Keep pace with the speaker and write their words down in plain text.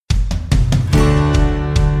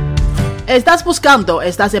¿Estás buscando,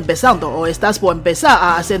 estás empezando o estás por empezar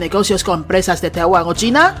a hacer negocios con empresas de Taiwán o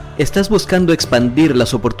China? ¿Estás buscando expandir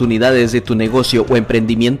las oportunidades de tu negocio o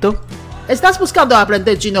emprendimiento? ¿Estás buscando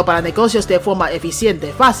aprender chino para negocios de forma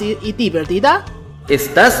eficiente, fácil y divertida?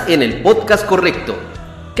 Estás en el podcast correcto.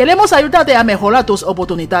 Queremos ayudarte a mejorar tus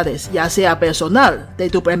oportunidades, ya sea personal, de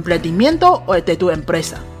tu emprendimiento o de tu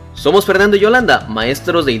empresa. Somos Fernando y Yolanda,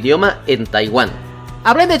 maestros de idioma en Taiwán.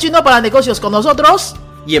 Aprende chino para negocios con nosotros.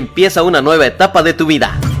 Y empieza una nueva etapa de tu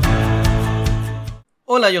vida.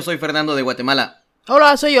 Hola, yo soy Fernando de Guatemala.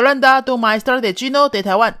 Hola, soy Yolanda, tu maestra de chino de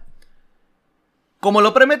Taiwán. Como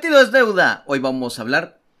lo prometido es deuda, hoy vamos a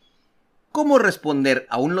hablar cómo responder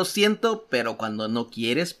a un lo siento, pero cuando no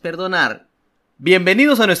quieres perdonar.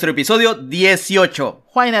 Bienvenidos a nuestro episodio 18.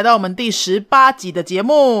 欢迎来到我们第18集的节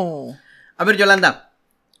目。 A ver, Yolanda,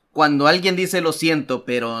 cuando alguien dice lo siento,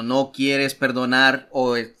 pero no quieres perdonar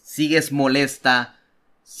o sigues molesta,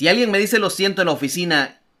 si alguien me dice lo siento en la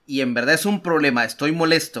oficina y en verdad es un problema, estoy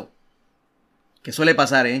molesto, que suele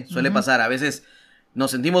pasar, suele pasar, a veces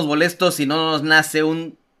nos sentimos molestos y no nos nace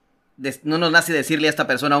decirle a esta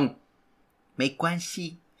persona un "me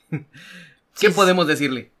guanxi". ¿Qué podemos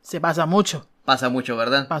decirle? Se pasa mucho. Pasa mucho,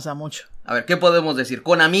 ¿verdad? Pasa mucho. A ver, ¿qué podemos decir?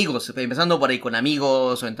 Con amigos, empezando por ahí, con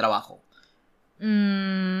amigos o en trabajo.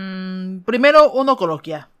 Primero uno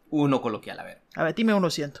coloquial. Uno coloquial, a ver. A ver, dime un lo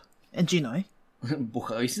siento. En chino, ¿eh? 不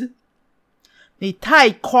好意思。你太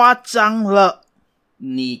夸张了。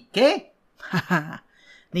你 qué? 哈哈，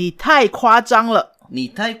你太夸张了。你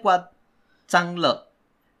太夸张了。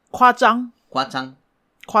夸张。夸张。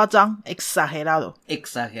夸张 exagerado.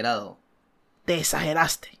 Exagerado. Te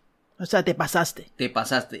exageraste. O sea, te pasaste. Te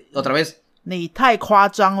pasaste. Otra vez. 你太夸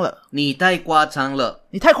张了。你太夸张了。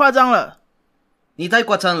你太夸张了。你太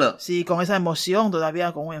夸张了。 Sí, con esa emoción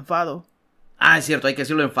todavía, con un enfado. Ah, es cierto, hay que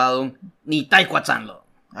decirlo enfadado. 你太夸张了。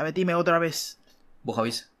 A ver, dime otra vez. 不好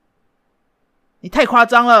意思。你太夸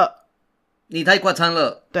张了。你太夸张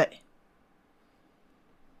了。对。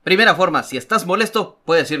 Primera forma, si estás molesto,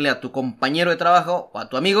 puedes decirle a tu compañero de trabajo o a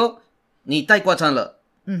tu amigo, 你太夸张了。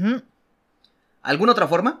¿Alguna otra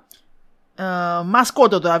forma? Más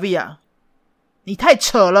corto todavía. 你太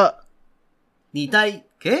扯了。你太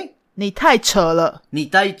 ¿qué? 你太扯了。你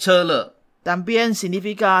太扯了。 También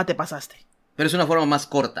significa te pasaste. Pero es una forma más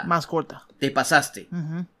corta. Más corta. Te pasaste.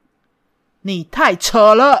 你太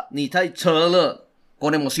扯了。你太扯了.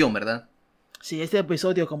 Con emoción, ¿verdad? Sí, este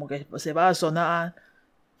episodio como que se va a sonar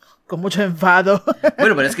con mucho enfado.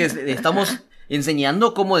 Bueno, pero es que estamos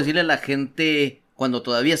enseñando cómo decirle a la gente cuando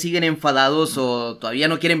todavía siguen enfadados o todavía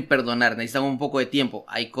no quieren perdonar. Necesitan un poco de tiempo.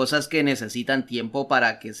 Hay cosas que necesitan tiempo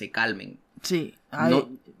para que se calmen. Sí.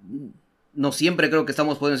 No siempre creo que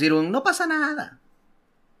estamos pudiendo decir no pasa nada.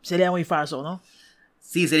 Sería muy falso, ¿no?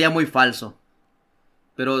 Sí, sería muy falso.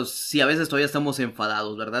 Pero sí, a veces todavía estamos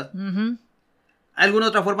enfadados, ¿verdad? ¿Alguna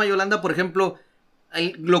otra forma, Yolanda? Por ejemplo,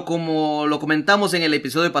 como lo comentamos en el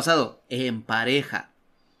episodio pasado, en pareja.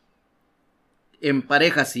 En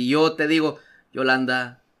pareja, si yo te digo,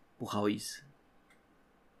 Yolanda, 不好意思.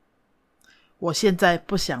 我现在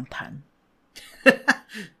不想谈.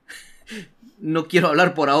 No quiero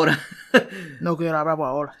hablar por ahora. No quiero hablar por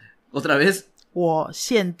ahora. ¿Otra vez? 我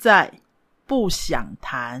现在不想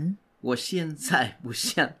谈. 我现在不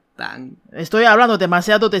想谈. Estoy hablando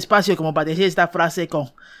demasiado despacio como para decir esta frase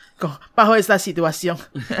bajo esta situación.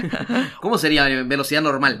 ¿Cómo sería en velocidad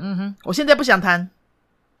normal? 我现在不想谈.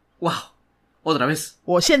 Wow. Otra vez.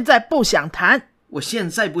 我现在不想谈. 我现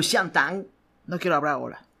在不想谈. No quiero hablar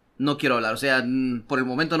ahora. No quiero hablar. O sea, por el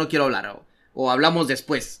momento no quiero hablar. O hablamos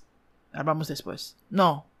después. Hablamos después.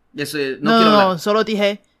 No. Eso, no quiero hablar. No, solo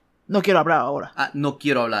dije no quiero hablar ahora. Ah, no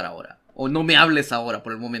quiero hablar ahora. O no me hables ahora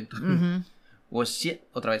por el momento.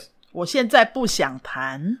 Otra vez. 我现在不想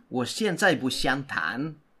谈. 我现在不想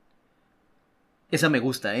谈. Esa me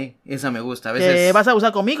gusta, Esa me gusta. A veces... ¿Te vas a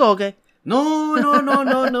usar conmigo o qué? No.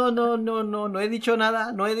 No he dicho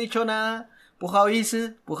nada. 不好意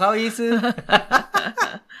思.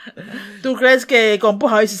 ¿Tú crees que con 不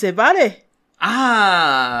好意思 se vale?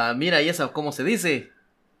 Ah, mira, ¿y eso cómo se dice?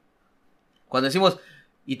 Cuando decimos,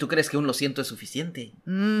 ¿y tú crees que un lo siento es suficiente?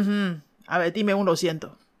 A ver, dime un lo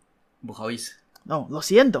siento. 不好意思. No, lo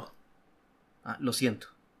siento. Ah, lo siento.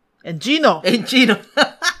 En chino. En chino.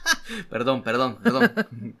 Perdón.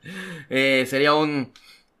 Sería un...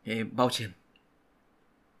 抱歉.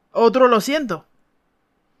 Otro lo siento.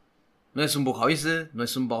 No es un 不好意思, no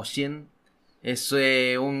es un 抱歉, es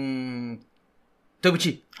un... 对不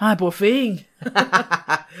起. Ay, por fin.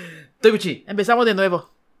 对不起. Empezamos de nuevo.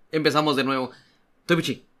 对不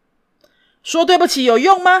起. 说对不起有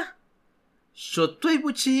用吗？说对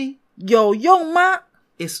不起有用吗？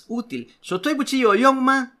 es útil. So, 对不起有用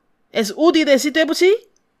吗? ¿Es útil decir 对不起?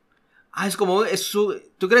 Es como...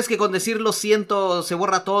 ¿Tú crees que con decir lo siento se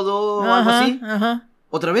borra todo o algo así? Ajá.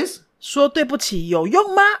 ¿Otra vez? 说对不起有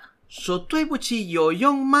用吗? So, 对不起有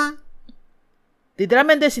用吗?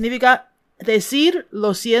 Literalmente significa decir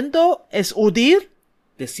lo siento es útil.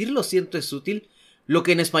 Decir lo siento es útil. Lo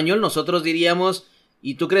que en español nosotros diríamos...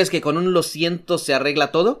 ¿Y tú crees que con un lo siento se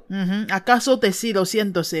arregla todo? ¿Acaso decir lo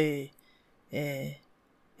siento es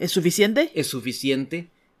suficiente? ¿Es suficiente?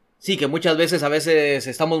 Sí, que muchas veces, a veces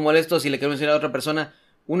estamos molestos y le queremos decir a otra persona,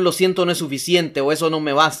 un lo siento no es suficiente o eso no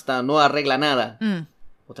me basta, no arregla nada.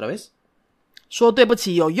 ¿Otra vez? 说对不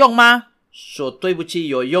起有用吗? 说对不起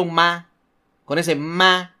有用吗? Con ese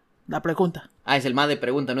ma. La pregunta. Es el ma de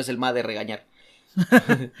pregunta, no es el ma de regañar.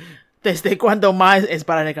 ¿Desde cuándo ma es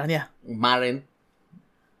para regañar? Maren.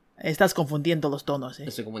 Estás confundiendo los tonos,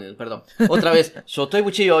 Estoy confundiendo, perdón. Otra vez. 说对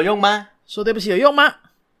不起有用吗? 说对不起有用吗?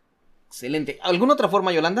 Excelente. ¿Alguna otra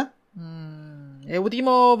forma, Yolanda? El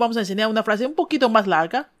último, vamos a enseñar una frase un poquito más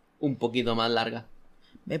larga. Un poquito más larga.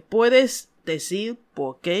 ¿Me puedes decir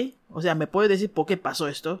por qué? O sea, ¿me puedes decir por qué pasó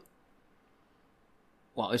esto?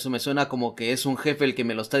 Wow, eso me suena como que es un jefe el que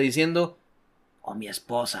me lo está diciendo. O mi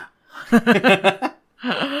esposa.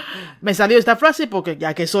 Me salió esta frase porque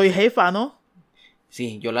ya que soy jefa, ¿no?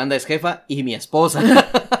 Sí, Yolanda es jefa y mi esposa.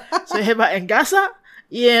 Soy jefa en casa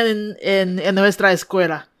y en nuestra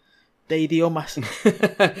escuela de idiomas.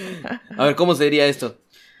 A ver, ¿cómo se diría esto?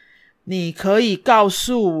 你可以告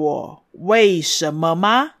诉我为什么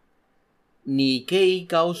吗? 你可以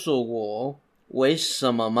告诉我为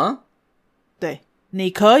什么吗? 对，你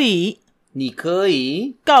可以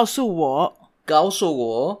告诉我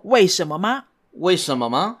为什么吗? 为什么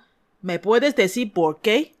吗? ¿Me puedes decir por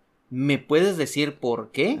qué? ¿Me puedes decir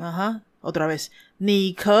por qué? Ajá, otra vez.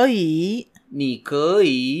 你可以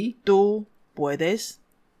tú puedes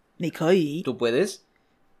你可以 ¿Tú puedes?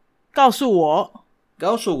 告诉我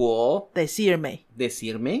decirme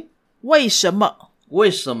为什么 为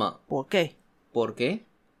什么 por qué ¿por qué?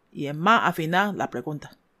 y en más al final la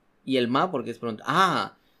pregunta. Y el ma porque es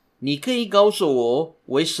pregunta. 你可以告诉我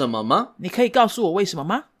为什么吗? 你可以告诉我为什么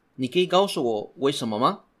吗? 你可以告诉我为什么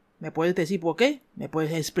吗? ¿Me puedes decir por qué? ¿Me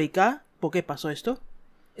puedes explicar por qué pasó esto?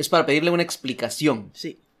 Es para pedirle una explicación.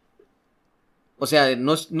 Sí. O sea,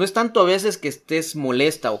 no es tanto a veces que estés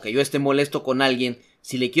molesta o que yo esté molesto con alguien.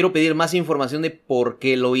 Si le quiero pedir más información de por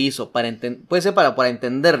qué lo hizo, puede ser para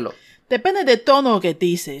entenderlo. Depende del tono que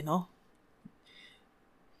dice, ¿no?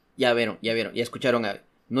 Ya vieron, ya escucharon.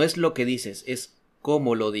 No es lo que dices, es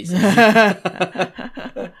cómo lo dices.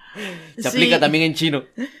 Se aplica también en chino.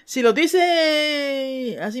 Si lo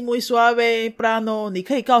dice así muy suave, plano, 你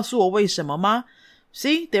可以告诉我为什么吗?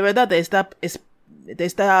 Sí, de verdad te está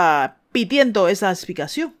pidiendo esa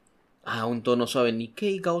explicación. Un tono suave. 你可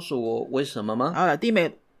以告诉我为什么吗? Ahora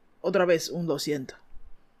dime otra vez un lo siento.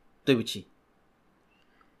 对不起.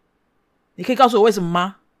 你可以告诉我为什么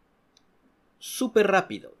吗? Súper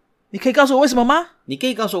rápido. 你可以告诉我为什么吗? 你可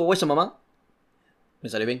以告诉我为什么吗? ¿Me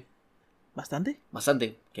sale bien? Bastante.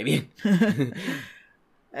 Qué bien.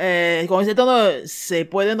 Con ese tono se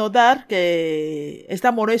puede notar que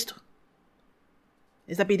está molesto.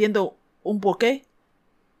 Está pidiendo un porqué,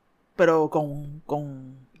 pero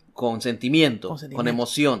Con sentimiento, con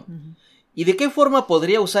emoción. Uh-huh. ¿Y de qué forma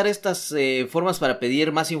podría usar estas formas para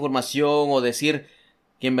pedir más información o decir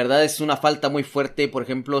que en verdad es una falta muy fuerte? Por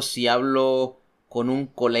ejemplo, si hablo con un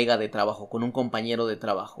colega de trabajo, con un compañero de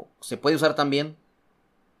trabajo. ¿Se puede usar también?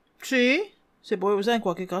 Sí, se puede usar en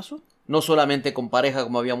cualquier caso. No solamente con pareja,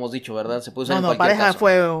 como habíamos dicho, ¿verdad? Se puede usar en cualquier pareja caso.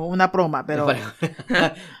 Fue una broma, pero...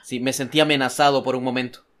 Sí, me sentí amenazado por un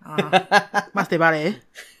momento. Más te vale, ¿eh?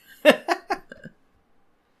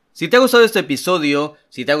 Si te ha gustado este episodio,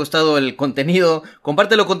 si te ha gustado el contenido,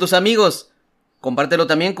 compártelo con tus amigos. Compártelo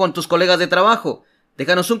también con tus colegas de trabajo.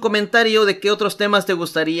 Déjanos un comentario de qué otros temas te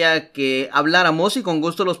gustaría que habláramos y con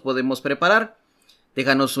gusto los podemos preparar.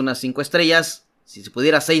 Déjanos unas 5 estrellas, si se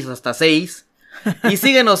pudiera 6 hasta 6. Y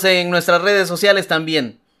síguenos en nuestras redes sociales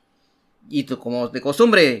también. Y como de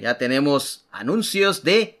costumbre, ya tenemos anuncios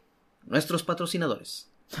de nuestros patrocinadores.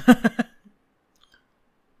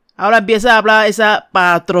 Ahora empieza a hablar esa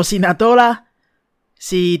patrocinadora.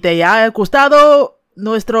 Si te ha gustado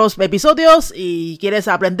nuestros episodios y quieres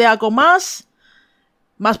aprender algo más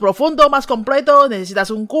profundo, más completo,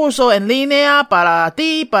 necesitas un curso en línea para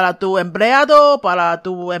ti, para tu empleado, para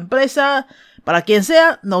tu empresa, para quien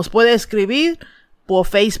sea, nos puede escribir por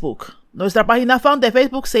Facebook. Nuestra página fan de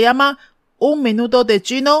Facebook se llama Un Minuto de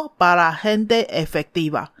Chino para Gente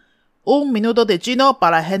Efectiva. Un Minuto de Chino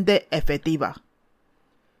para Gente Efectiva.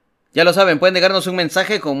 Ya lo saben, pueden dejarnos un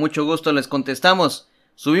mensaje, con mucho gusto les contestamos.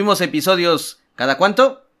 Subimos episodios ¿cada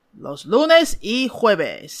cuánto? Los lunes y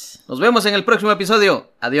jueves. Nos vemos en el próximo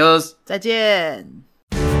episodio. Adiós. 再见.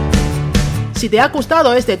 Si te ha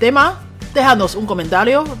gustado este tema, déjanos un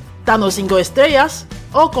comentario, danos 5 estrellas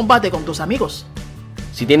o comparte con tus amigos.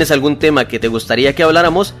 Si tienes algún tema que te gustaría que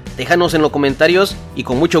habláramos, déjanos en los comentarios y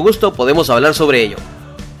con mucho gusto podemos hablar sobre ello.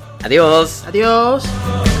 Adiós. Adiós.